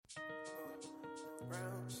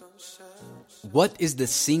What is the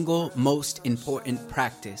single most important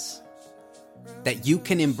practice that you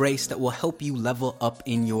can embrace that will help you level up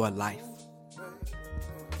in your life?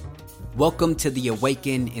 Welcome to the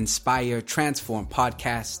Awaken, Inspire, Transform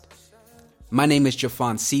podcast. My name is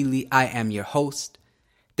Jafon Seeley. I am your host.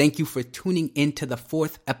 Thank you for tuning into the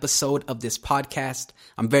 4th episode of this podcast.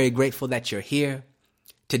 I'm very grateful that you're here.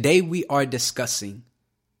 Today we are discussing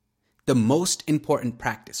the most important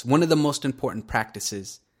practice, one of the most important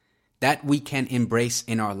practices that we can embrace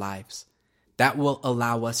in our lives that will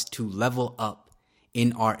allow us to level up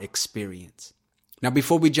in our experience. Now,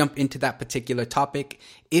 before we jump into that particular topic,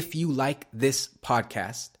 if you like this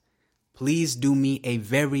podcast, please do me a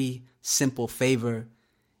very simple favor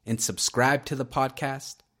and subscribe to the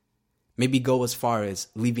podcast. Maybe go as far as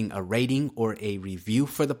leaving a rating or a review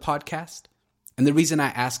for the podcast. And the reason I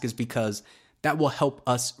ask is because that will help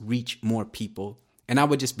us reach more people. And I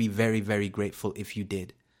would just be very, very grateful if you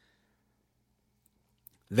did.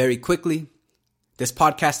 Very quickly, this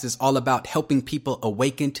podcast is all about helping people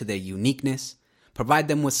awaken to their uniqueness, provide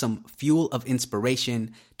them with some fuel of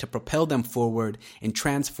inspiration to propel them forward and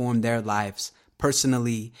transform their lives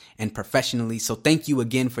personally and professionally. So thank you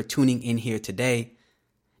again for tuning in here today.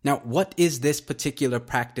 Now, what is this particular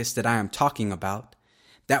practice that I am talking about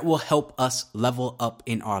that will help us level up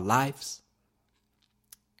in our lives?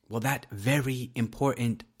 Well, that very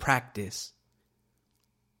important practice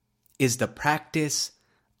is the practice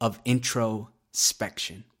of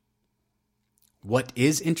introspection. What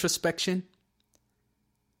is introspection?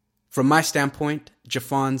 From my standpoint,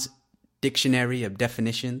 Jafon's dictionary of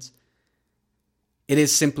definitions, it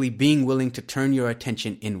is simply being willing to turn your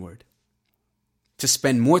attention inward, to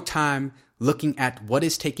spend more time looking at what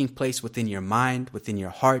is taking place within your mind, within your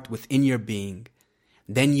heart, within your being,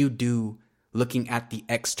 than you do looking at the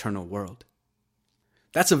external world.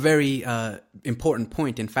 That's a very important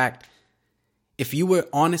point. In fact, if you were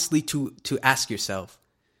honestly to ask yourself,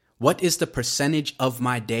 what is the percentage of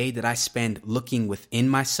my day that I spend looking within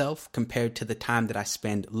myself compared to the time that I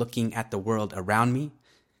spend looking at the world around me?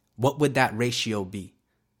 What would that ratio be?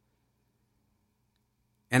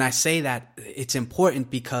 And I say that it's important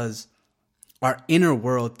because our inner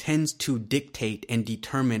world tends to dictate and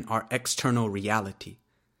determine our external reality.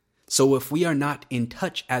 So if we are not in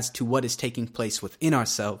touch as to what is taking place within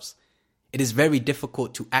ourselves, it is very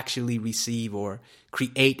difficult to actually receive or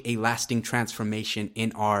create a lasting transformation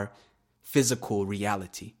in our physical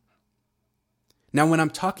reality. Now, when I'm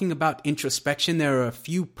talking about introspection, there are a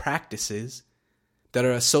few practices that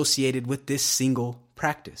are associated with this single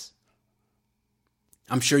practice.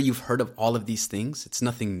 I'm sure you've heard of all of these things. It's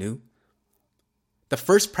nothing new. The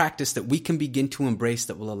first practice that we can begin to embrace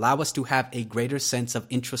that will allow us to have a greater sense of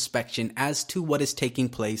introspection as to what is taking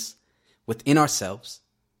place within ourselves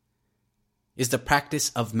is the practice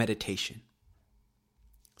of meditation.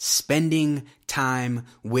 Spending time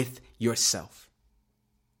with yourself,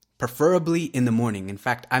 preferably in the morning. In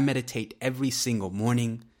fact, I meditate every single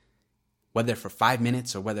morning, whether for 5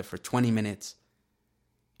 minutes or whether for 20 minutes,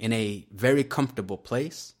 in a very comfortable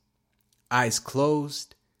place, eyes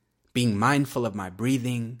closed, being mindful of my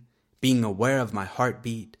breathing, being aware of my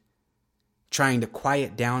heartbeat, trying to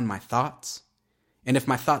quiet down my thoughts. And if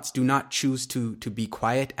my thoughts do not choose to be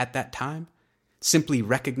quiet at that time, simply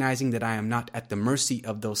recognizing that I am not at the mercy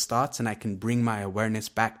of those thoughts and I can bring my awareness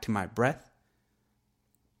back to my breath.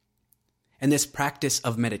 And this practice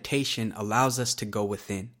of meditation allows us to go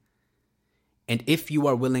within. And if you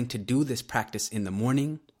are willing to do this practice in the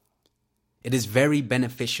morning, it is very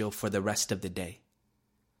beneficial for the rest of the day.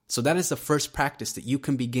 So that is the first practice that you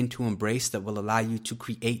can begin to embrace that will allow you to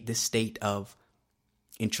create this state of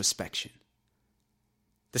introspection.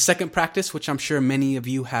 The second practice, which I'm sure many of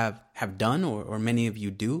you have done or many of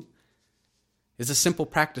you do, is a simple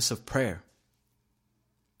practice of prayer.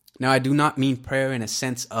 Now, I do not mean prayer in a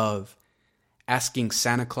sense of asking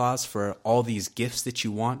Santa Claus for all these gifts that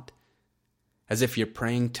you want, as if you're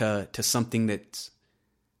praying to something that's,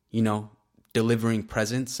 delivering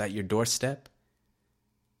presents at your doorstep.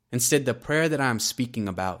 Instead, the prayer that I'm speaking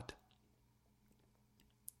about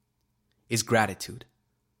is gratitude.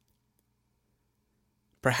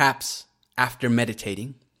 Perhaps after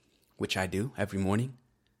meditating, which I do every morning,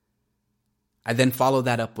 I then follow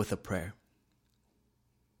that up with a prayer.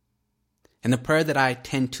 And the prayer that I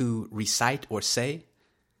tend to recite or say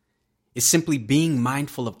is simply being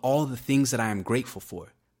mindful of all the things that I am grateful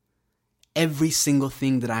for. Every single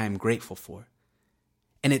thing that I am grateful for.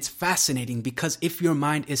 And it's fascinating because if your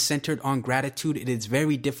mind is centered on gratitude, it is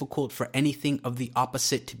very difficult for anything of the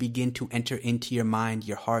opposite to begin to enter into your mind,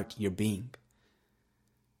 your heart, your being.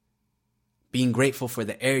 being grateful for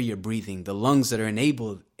the air you're breathing, the lungs that are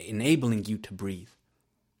enabling you to breathe,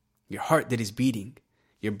 your heart that is beating,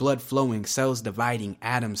 your blood flowing, cells dividing,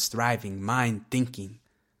 atoms thriving, mind thinking,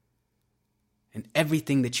 and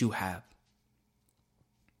everything that you have.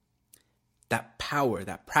 That power,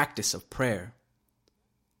 that practice of prayer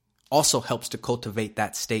also helps to cultivate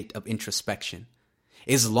that state of introspection.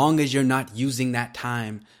 As long as you're not using that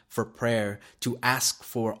time for prayer to ask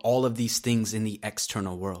for all of these things in the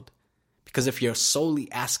external world. Because if you're solely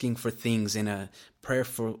asking for things in a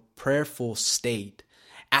prayerful state,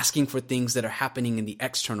 asking for things that are happening in the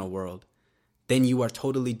external world, then you are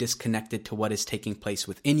totally disconnected to what is taking place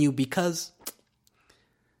within you, because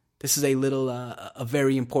this is a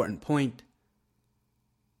very important point.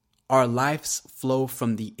 Our lives flow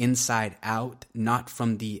from the inside out, not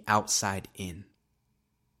from the outside in.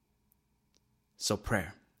 So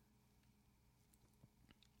prayer.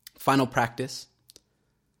 Final practice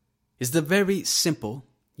is the very simple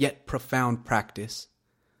yet profound practice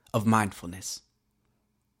of mindfulness.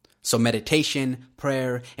 So meditation,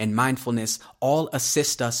 prayer, and mindfulness all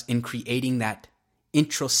assist us in creating that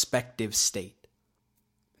introspective state.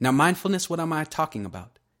 Now, mindfulness, what am I talking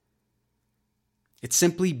about? It's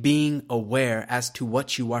simply being aware as to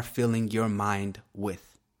what you are filling your mind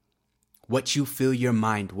with. What you fill your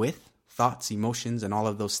mind with, thoughts, emotions, and all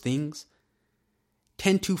of those things,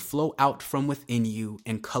 tend to flow out from within you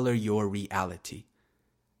and color your reality.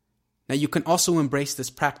 Now, you can also embrace this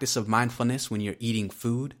practice of mindfulness when you're eating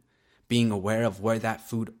food, being aware of where that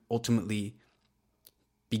food ultimately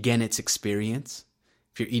began its experience.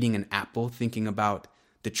 If you're eating an apple, thinking about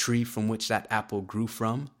the tree from which that apple grew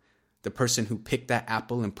from, the person who picked that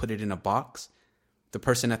apple and put it in a box, the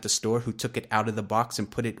person at the store who took it out of the box and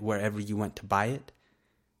put it wherever you went to buy it,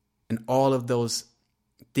 and all of those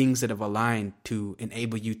things that have aligned to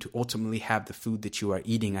enable you to ultimately have the food that you are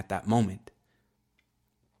eating at that moment.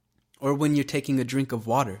 Or when you're taking a drink of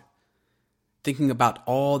water, thinking about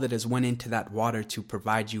all that has went into that water to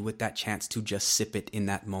provide you with that chance to just sip it in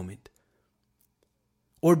that moment.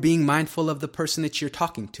 Or being mindful of the person that you're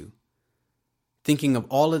talking to, thinking of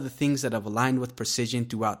all of the things that have aligned with precision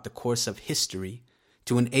throughout the course of history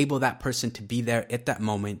to enable that person to be there at that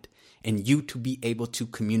moment and you to be able to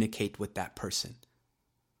communicate with that person.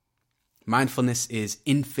 Mindfulness is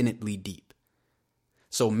infinitely deep.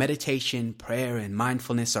 So meditation, prayer, and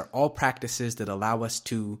mindfulness are all practices that allow us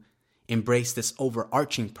to embrace this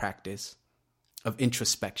overarching practice of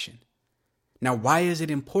introspection. Now, why is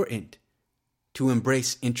it important to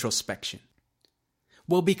embrace introspection?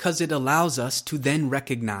 Well, because it allows us to then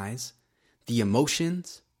recognize the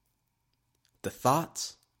emotions, the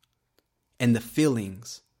thoughts, and the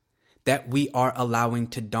feelings that we are allowing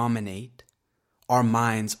to dominate our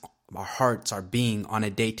minds, our hearts, our being on a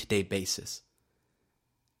day-to-day basis.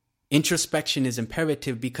 Introspection is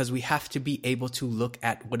imperative because we have to be able to look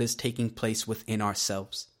at what is taking place within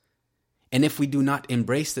ourselves. And if we do not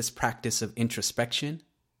embrace this practice of introspection,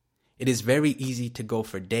 it is very easy to go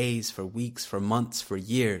for days, for weeks, for months, for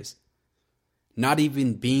years, not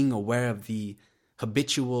even being aware of the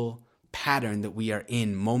habitual pattern that we are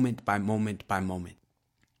in moment by moment by moment.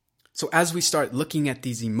 So as we start looking at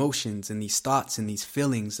these emotions and these thoughts and these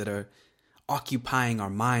feelings that are occupying our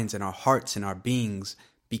minds and our hearts and our beings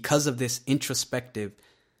because of this introspective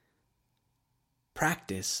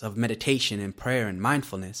practice of meditation and prayer and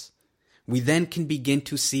mindfulness, we then can begin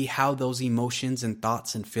to see how those emotions and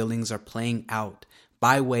thoughts and feelings are playing out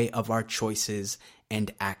by way of our choices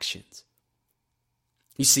and actions.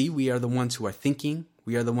 You see, we are the ones who are thinking,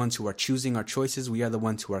 we are the ones who are choosing our choices, we are the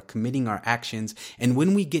ones who are committing our actions. And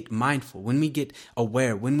when we get mindful, when we get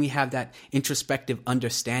aware, when we have that introspective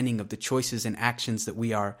understanding of the choices and actions that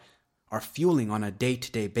we are fueling on a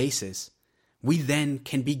day-to-day basis, we then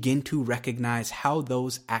can begin to recognize how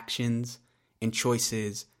those actions and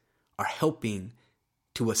choices are helping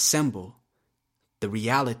to assemble the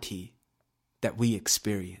reality that we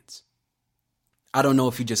experience. I don't know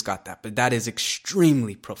if you just got that, but that is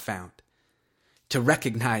extremely profound. To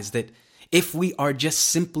recognize that if we are just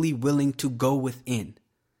simply willing to go within,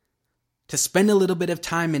 to spend a little bit of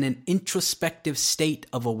time in an introspective state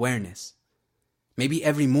of awareness, maybe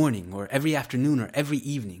every morning or every afternoon or every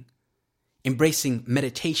evening, embracing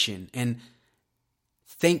meditation and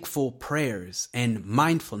thankful prayers and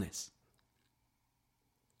mindfulness,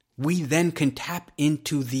 we then can tap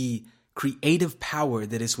into the creative power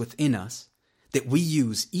that is within us that we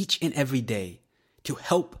use each and every day to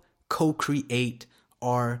help co-create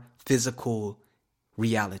our physical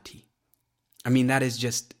reality. I mean, that is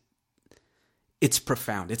just, it's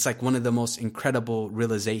profound. It's like one of the most incredible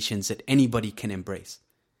realizations that anybody can embrace.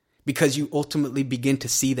 because you ultimately begin to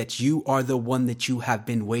see that you are the one that you have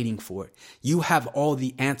been waiting for. You have all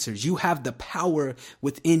the answers. You have the power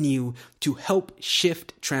within you to help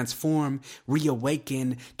shift, transform,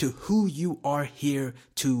 reawaken to who you are here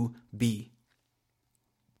to be.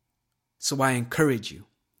 So I encourage you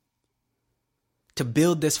to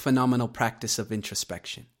build this phenomenal practice of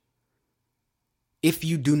introspection. If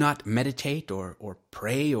you do not meditate or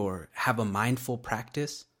pray or have a mindful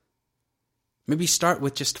practice, maybe start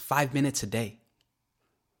with just 5 minutes a day.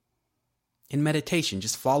 In meditation,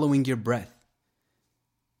 just following your breath.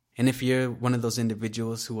 And if you're one of those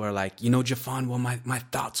individuals who are like, Jafan, well, my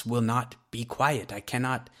thoughts will not be quiet. I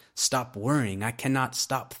cannot stop worrying. I cannot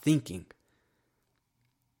stop thinking.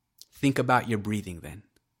 Think about your breathing then.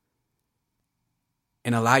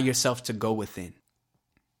 And allow yourself to go within.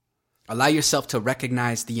 Allow yourself to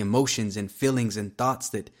recognize the emotions and feelings and thoughts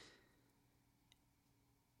that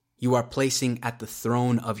you are placing at the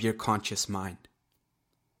throne of your conscious mind.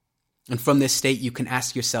 And from this state, you can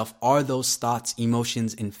ask yourself, are those thoughts,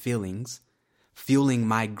 emotions, and feelings fueling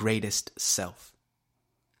my greatest self?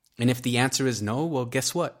 And if the answer is no, well,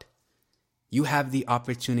 guess what? You have the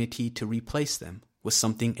opportunity to replace them with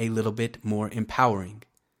something a little bit more empowering,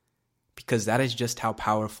 because that is just how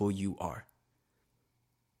powerful you are.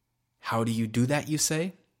 How do you do that, you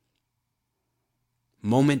say?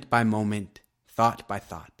 Moment by moment, thought by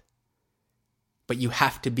thought. But you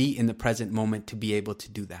have to be in the present moment to be able to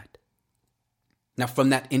do that. Now, from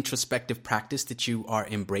that introspective practice that you are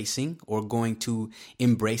embracing or going to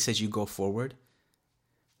embrace as you go forward,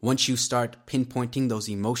 once you start pinpointing those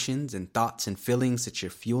emotions and thoughts and feelings that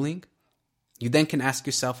you're fueling, you then can ask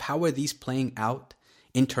yourself, how are these playing out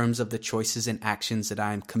in terms of the choices and actions that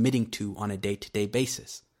I am committing to on a day-to-day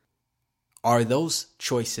basis? Are those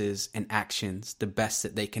choices and actions the best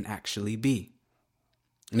that they can actually be?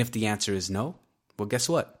 And if the answer is no, well, guess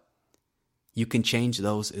what? You can change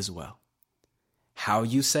those as well. How,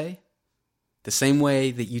 you say? The same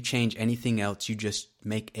way that you change anything else, you just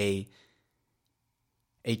make a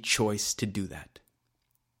choice to do that.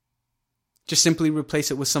 Just simply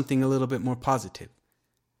replace it with something a little bit more positive.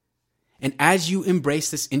 And as you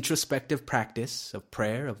embrace this introspective practice of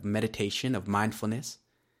prayer, of meditation, of mindfulness,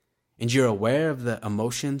 and you're aware of the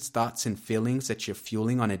emotions, thoughts, and feelings that you're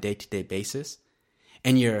fueling on a day-to-day basis,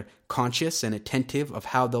 and you're conscious and attentive of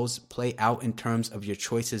how those play out in terms of your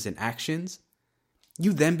choices and actions,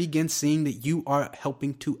 you then begin seeing that you are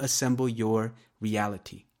helping to assemble your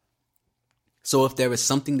reality. So if there is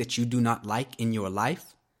something that you do not like in your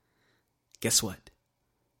life, guess what?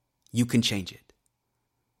 You can change it.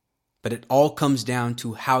 But it all comes down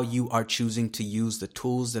to how you are choosing to use the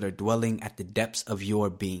tools that are dwelling at the depths of your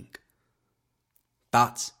being.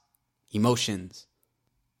 Thoughts, emotions,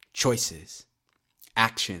 choices,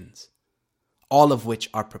 actions, all of which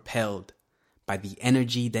are propelled by the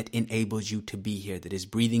energy that enables you to be here, that is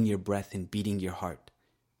breathing your breath and beating your heart.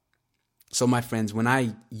 So my friends, when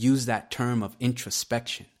I use that term of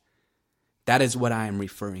introspection, that is what I am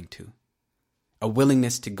referring to. A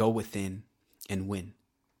willingness to go within and win.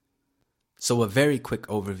 So a very quick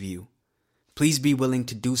overview. Please be willing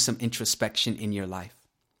to do some introspection in your life.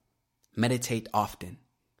 Meditate often.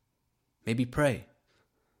 Maybe pray.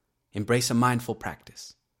 Embrace a mindful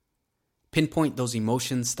practice. Pinpoint those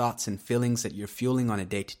emotions, thoughts, and feelings that you're fueling on a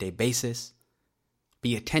day-to-day basis.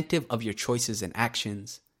 Be attentive of your choices and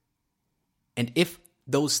actions. And if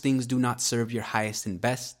those things do not serve your highest and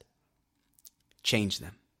best, change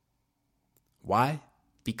them. Why?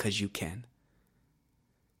 Because you can.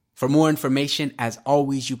 For more information, as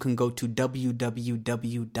always, you can go to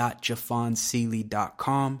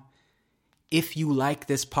www.jafonseely.com. If you like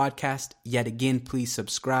this podcast, yet again, please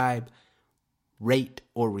subscribe, rate,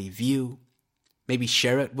 or review. Maybe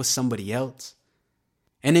share it with somebody else.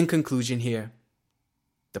 And in conclusion here,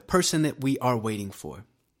 the person that we are waiting for,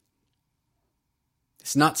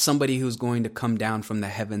 it's not somebody who's going to come down from the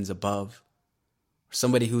heavens above, or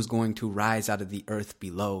somebody who's going to rise out of the earth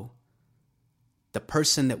below. The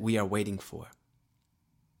person that we are waiting for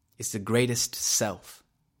is the greatest self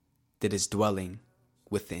that is dwelling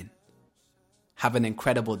within. Have an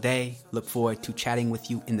incredible day. Look forward to chatting with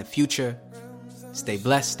you in the future. Stay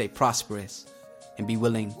blessed, stay prosperous, and be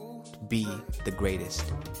willing to be the greatest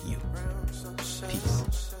you. Peace.